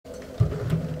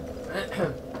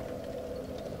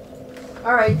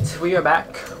Alright, we are back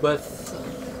with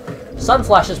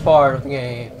Sunflash's part of the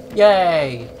game.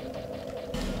 Yay!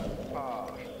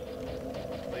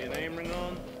 Your name ring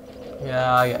on?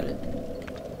 Yeah, I get it.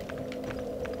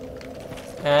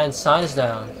 And sign is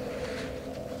down.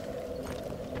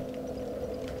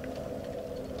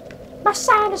 My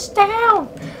sign is down!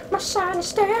 My sign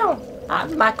is down!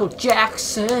 I'm Michael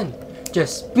Jackson!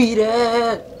 Just beat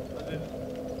it!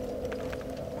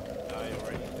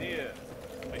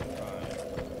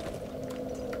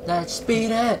 Let's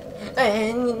beat it!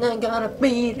 And you're not gonna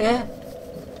beat it!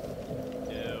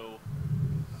 Ew.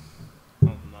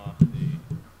 Sounds nasty.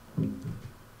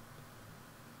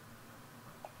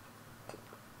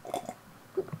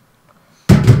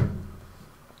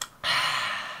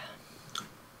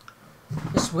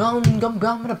 This one, I'm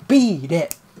gonna beat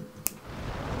it!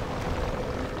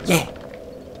 Yeah!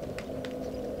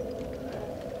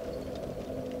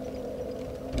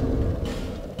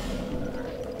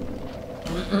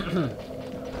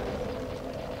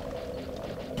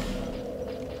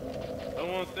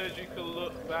 Someone says you could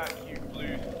look back, you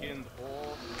blue-skinned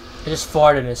whore. I just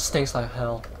farted and it stinks like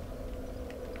hell.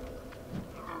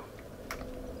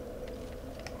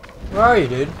 Where are you,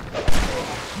 dude?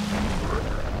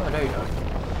 Oh, there you are.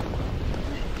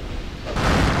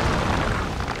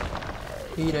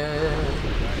 Beat it.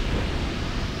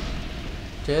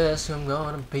 Just I'm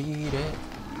gonna beat it.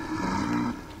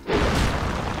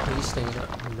 These things are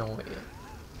annoying.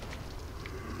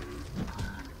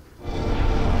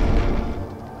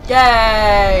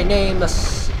 Yay! Name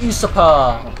us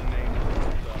usurper.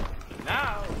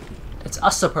 Now. It's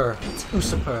usurper. It's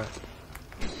usurper.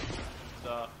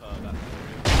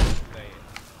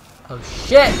 Oh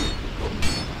shit!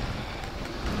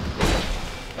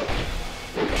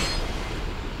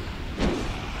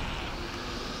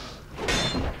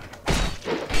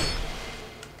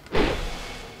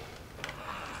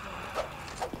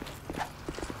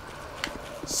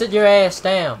 Sit your ass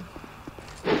down.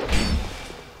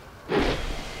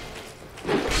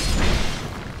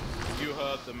 You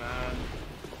heard the man.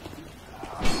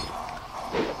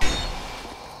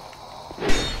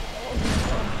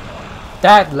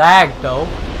 That lagged though.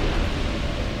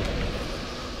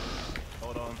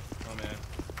 Hold on, oh man.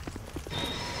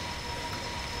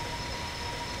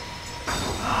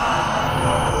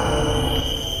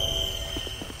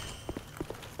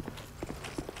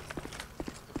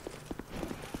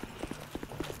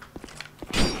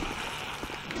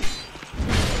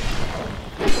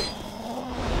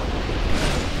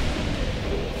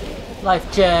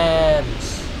 Life gems.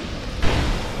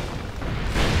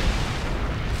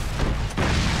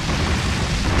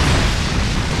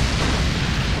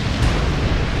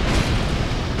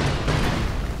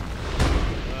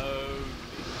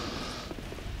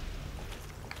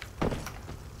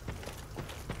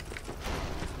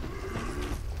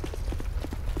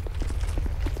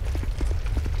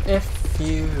 If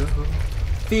you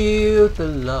feel the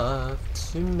love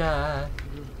tonight.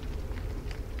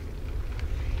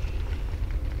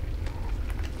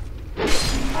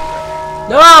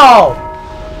 No!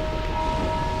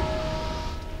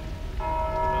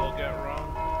 I'll get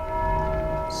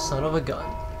wrong. Son of a gun.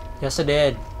 Yes, I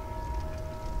did.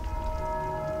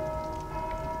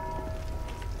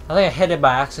 I think I hit it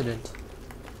by accident.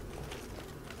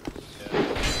 Yeah.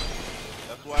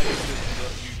 That's why you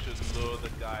should lure the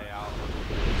guy out.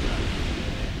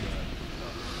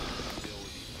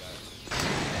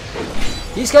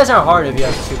 These guys aren't hard if you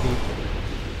have two people.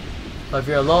 But if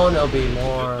you're alone, it'll be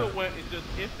more. It's just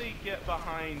if they get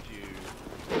behind you,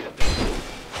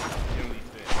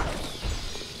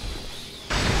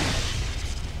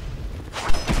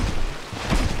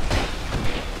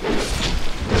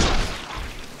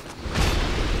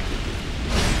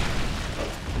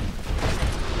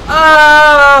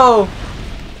 Oh!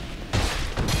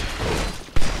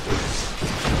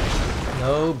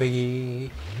 No biggie.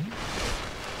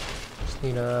 Just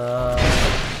need a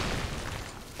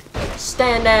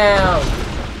stand down.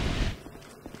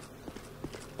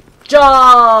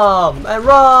 Jump and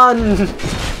run.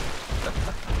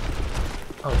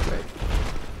 Oh great.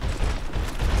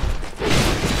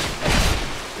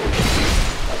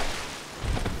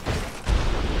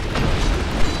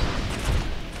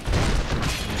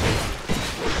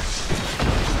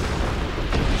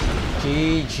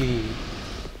 GG.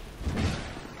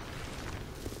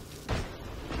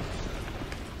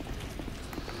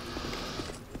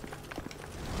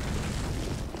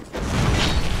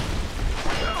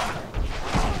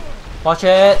 Watch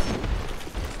it.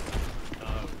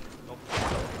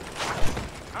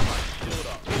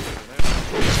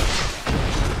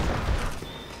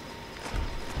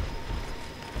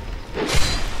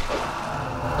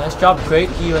 Nice job, great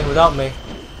healing without me.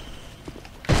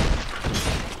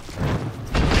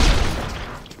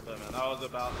 So, man, I was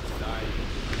about to die.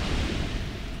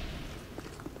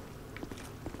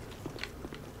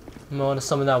 I'm gonna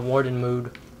summon that warden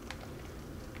mood.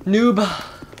 Noob!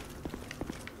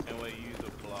 And we use a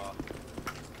blast.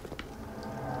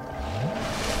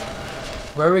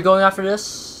 Where are we going after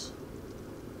this?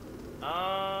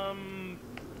 No,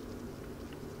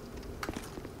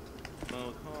 we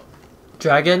can't.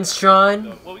 Dragon's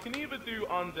Shrine? Well, we can either do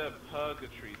under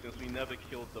Purgatory since we never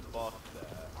killed the boss there,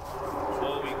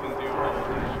 or we can do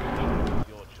Holy Shrine. It's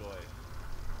your choice.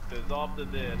 Because after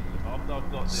this, after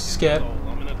I've got this Skip. soul,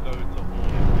 I'm gonna go to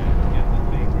Ornament and get the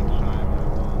Sacred Shrine I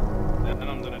want. Then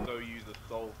I'm gonna go use a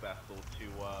Soul Vessel to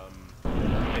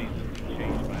basically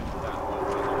change my stats.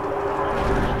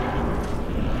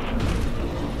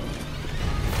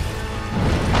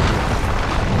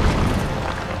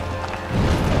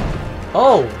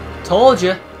 Oh! Told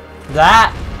you!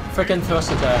 That freaking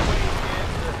thrust attack.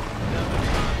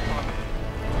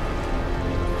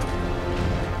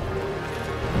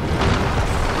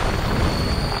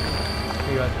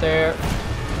 You right there.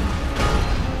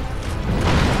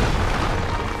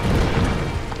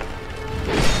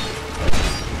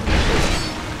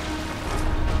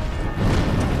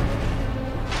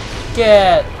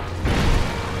 Get!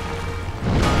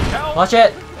 Watch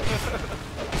it!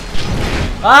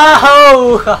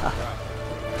 Oh!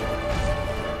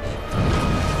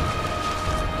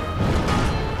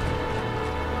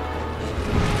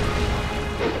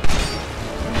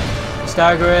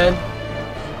 Stagger in.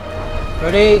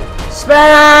 Ready?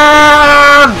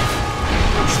 Spam!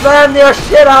 Spam the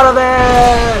shit out of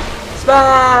it!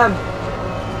 Spam!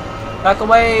 Back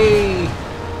away!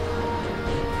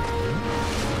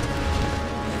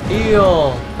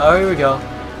 Heal! Oh, here we go.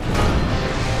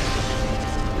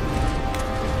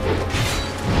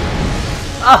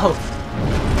 Oh!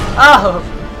 Oh!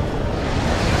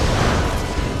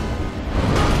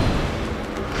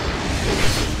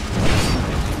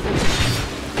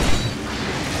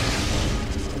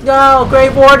 No!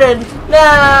 Great Warden!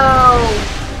 No!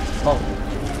 Oh.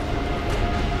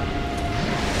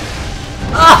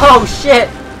 Oh, shit!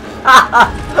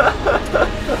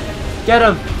 Get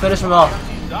him! Finish him off.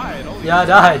 Yeah, I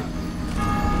died.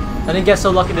 I didn't get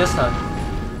so lucky this time.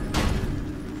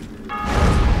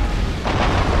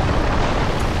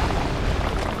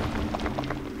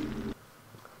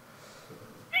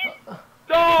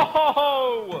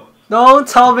 No! Don't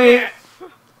tell me.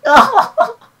 Yes.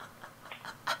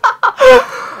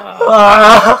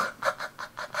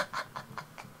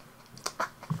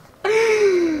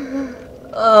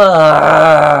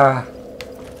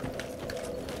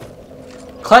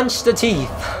 Clench the teeth.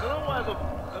 I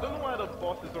don't know why the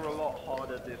bosses are a lot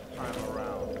harder this time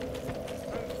around.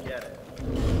 I don't get it.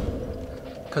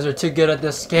 Because they're too good at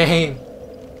this game.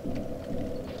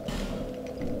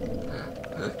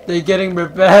 They're getting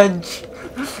revenge.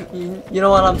 You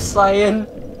know what I'm saying?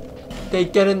 They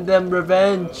getting them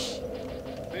revenge. I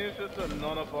think it's just that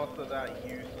none of us are that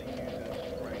used to using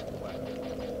strength weapons.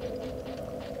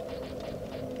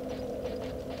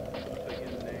 Put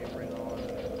your name ring on.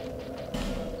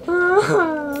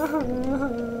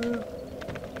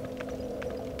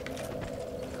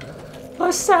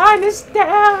 My sign is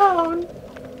down.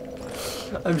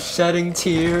 I'm shedding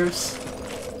tears.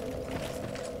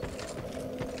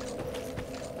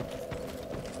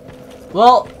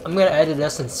 Well, I'm gonna edit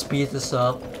this and speed this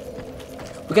up.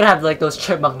 We're gonna have like those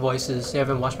chipmunk voices. You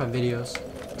haven't watched my videos.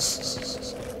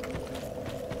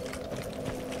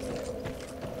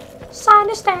 Sign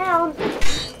is down.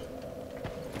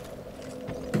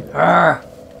 Arrgh.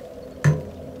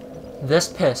 This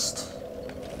pissed.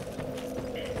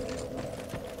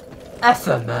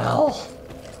 FML.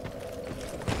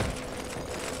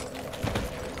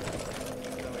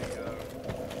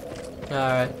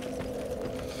 Alright.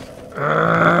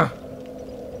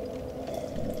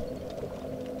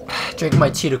 Drink my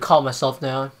tea to calm myself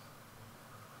down.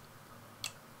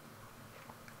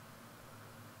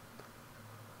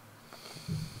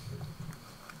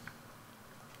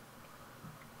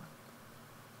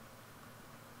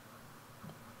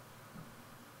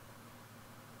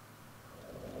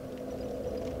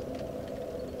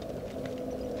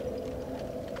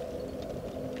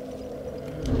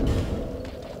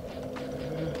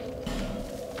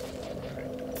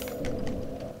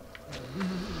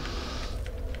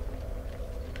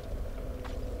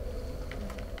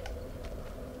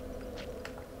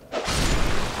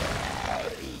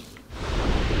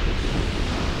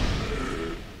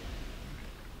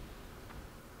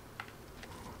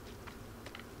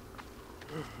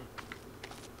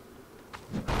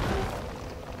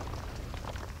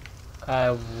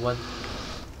 One.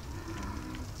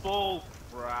 Bull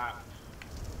crap.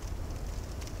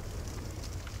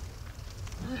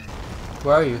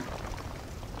 Where are you?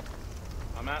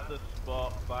 I'm at the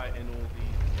spot fighting all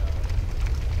these guys.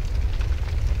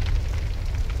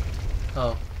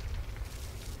 Oh.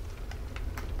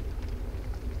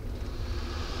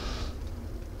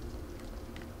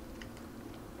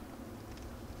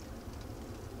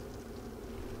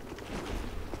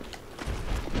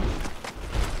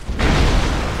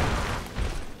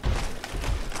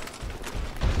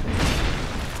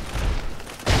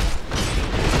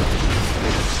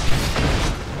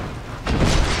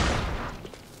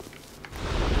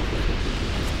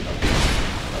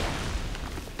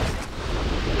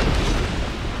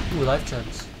 Ooh, life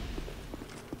gems.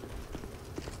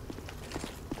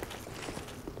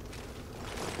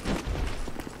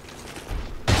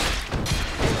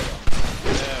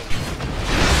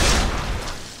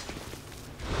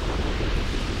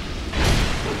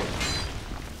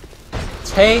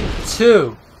 Take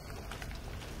 2.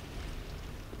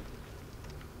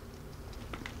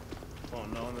 Oh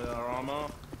no, their armor.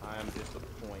 I am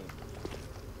disappointed.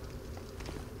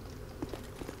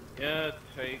 Yeah,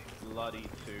 take bloody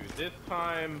 2. This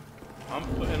time, I'm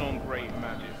putting on Great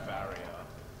Magic Barrier.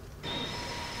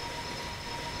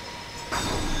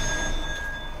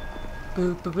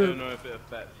 Boop, boop, I boop. don't know if it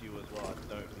affects you as well.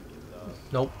 I don't think it does.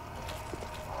 Nope.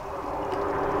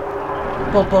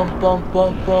 Bum bum bum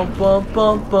bum bum bum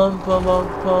bum bum bum bum bum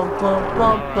bum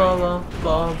bum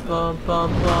bum bum bum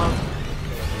bum.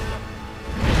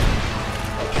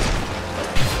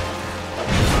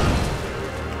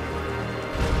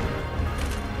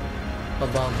 Bum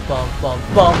bum bum bum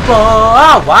bum bum.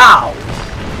 Oh wow!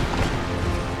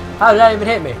 How did that even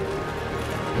hit me?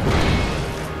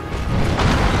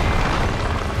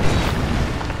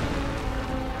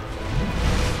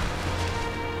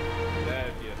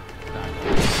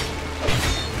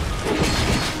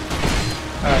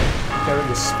 Alright, get ready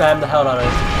to spam the hell out of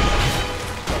it.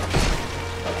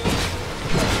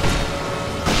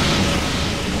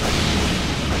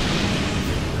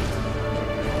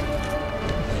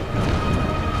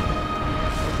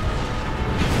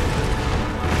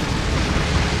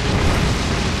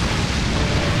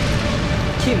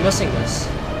 Keep missing this.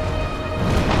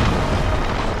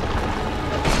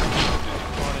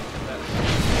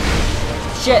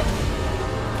 Shit!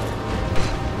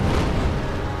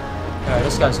 Alright,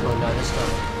 this guy's going down this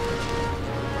time.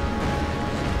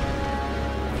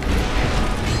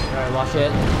 Alright, watch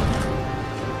it.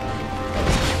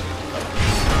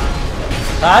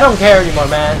 I don't care anymore,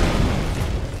 man.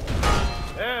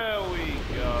 There we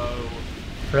go.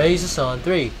 Praise the sun.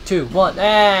 3, 2, 1,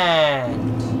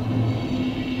 and...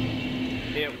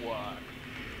 It worked.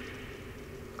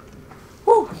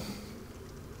 Woo!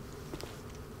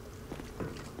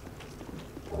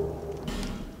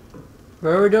 What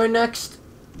are we doing next?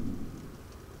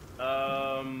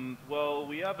 Well,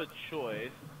 we have a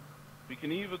choice. We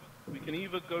can either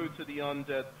go to the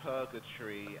undead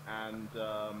purgatory and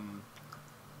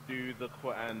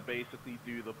basically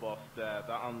do the boss there.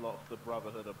 That unlocks the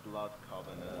Brotherhood of Blood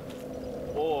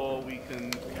Covenant. Or we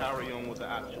can carry on with the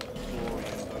actual story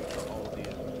and go to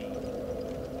Aldia's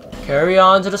Keep. Carry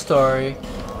on to the story.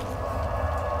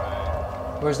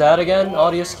 Where's that again?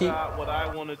 Aldia's Keep? What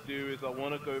I want to do is I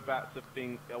want to go back to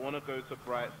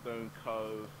Brightstone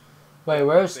Cove. Wait,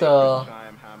 where's the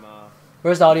Hammer,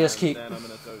 Aldia's Keep? And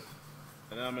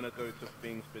then I'm gonna go to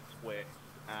Things Betwixt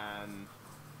and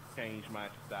change my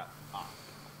stats up.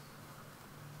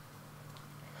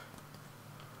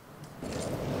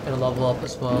 Gonna level up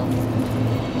as well.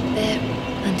 There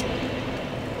and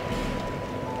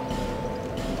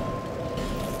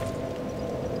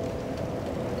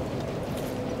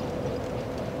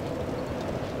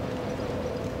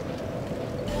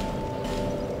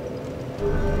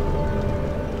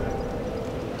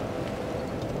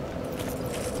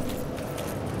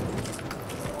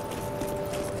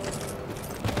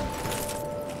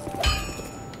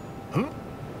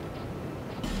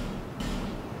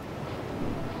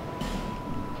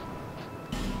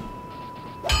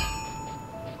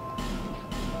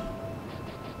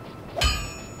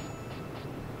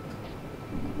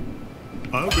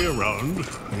I'll be around if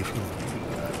you...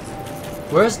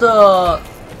 Where's the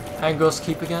Angros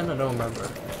Keep again? I don't remember.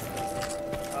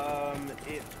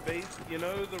 It's based, you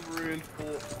know, the ruined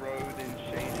Fort Road in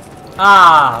Shaded.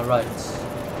 Ah, right. I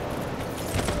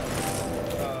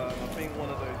think one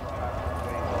of those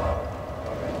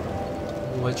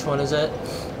passageways. Which one is it?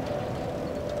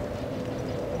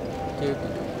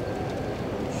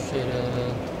 Shaded.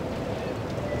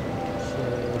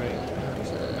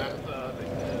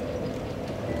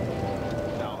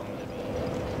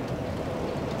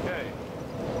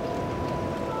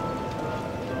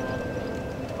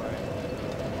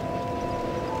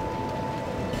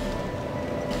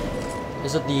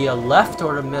 Is it the left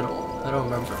or the middle? I don't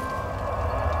remember.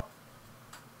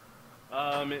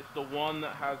 It's the one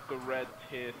that has the red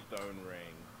tear stone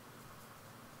ring.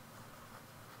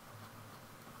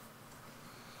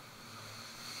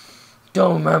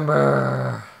 Don't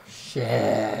remember.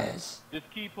 Shit. Just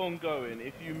keep on going.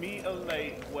 If you meet a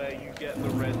lake where you get the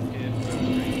red tear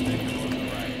stone ring, then you're on the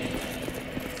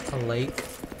right. A lake.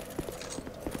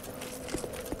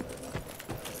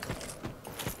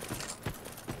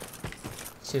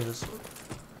 Let's see this one.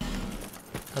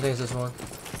 I think it's this one.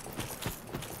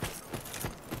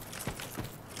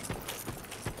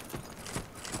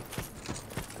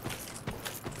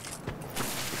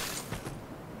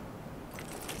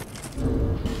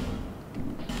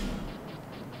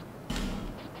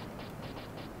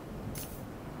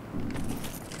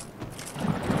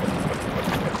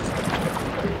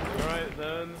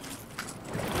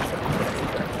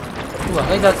 Ooh, I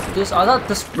think that this. I thought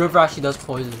this river actually does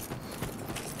poison.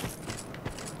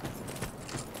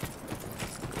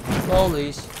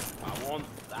 Lollies. I want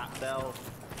that bell.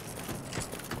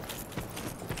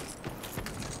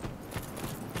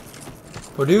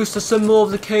 Produce the symbol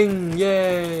of the king!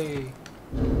 Yay!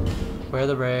 Wear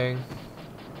the ring.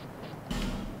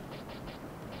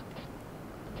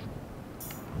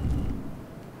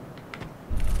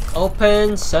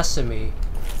 Open sesame.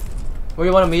 Where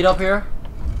you want to meet up here?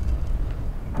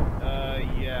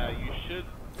 Yeah, you should.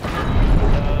 There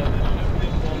should be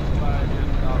one side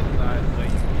just outside where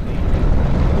you can see.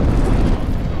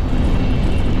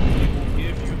 It will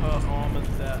give you her armor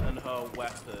set and her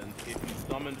weapon if you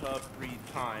summoned her 3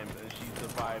 times and she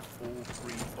survived all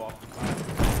 3 boss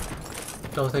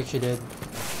fights. Don't think she did.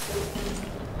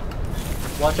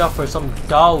 Watch out for some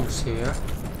dogs here.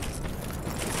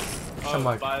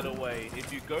 Oh, by the way,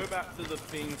 if you go back to the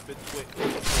things betwixt the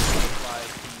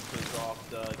keepers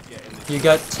after getting the... You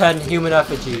get 10 human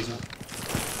effigies. 6.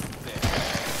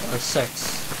 Or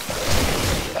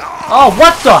 6. Oh,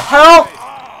 what the hell?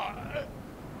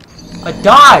 I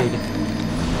died!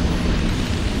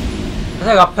 I think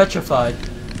I got petrified.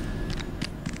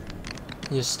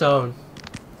 You're stone.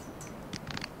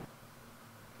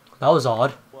 That was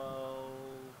odd.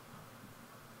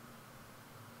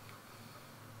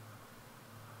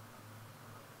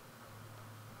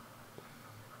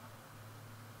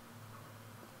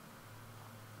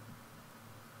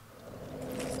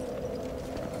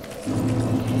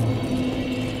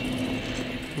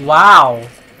 Wow.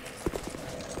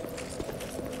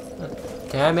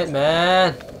 Damn it,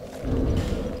 man.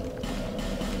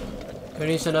 Who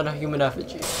needs another human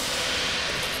effigy?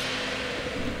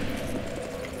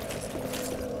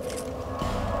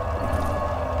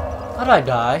 How did I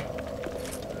die?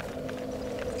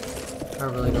 I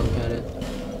really don't get it.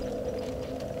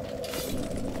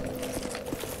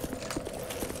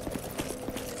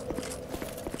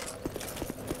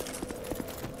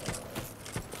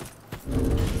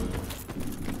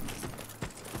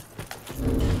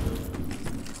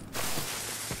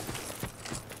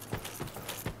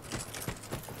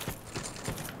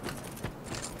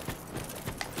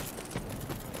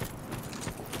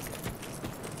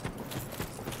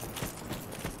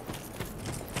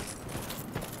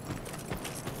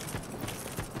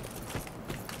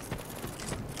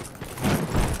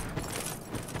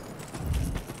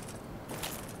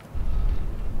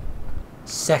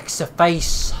 Sexy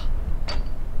face.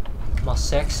 My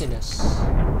sexiness.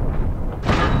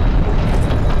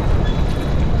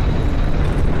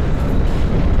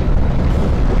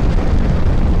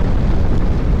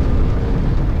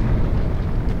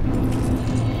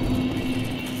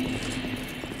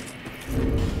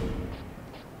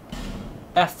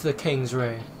 F the King's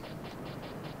Ring.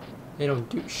 They don't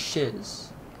do shiz.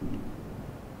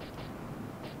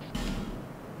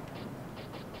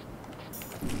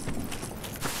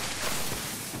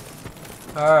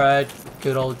 Alright,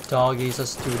 good old doggies,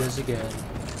 let's do this again.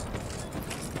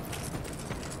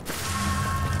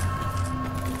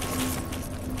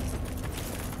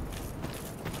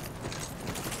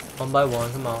 One by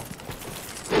one, come on.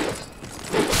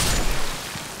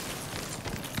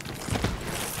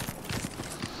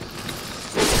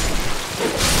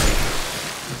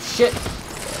 Shit!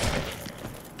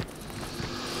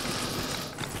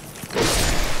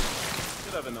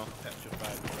 Should have enough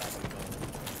petrified dragon bone.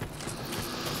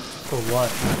 For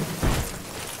what?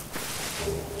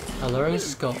 Alluring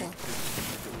skull.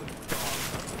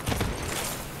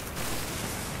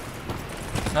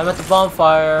 I'm at the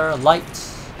bonfire. Light.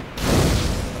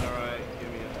 Alright, give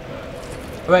me a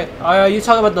sec. Wait, are you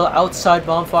talking about the outside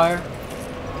bonfire?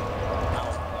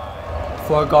 Outside.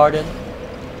 For a garden?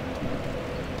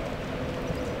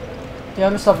 Yeah,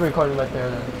 I'm gonna stop recording right there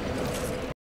then.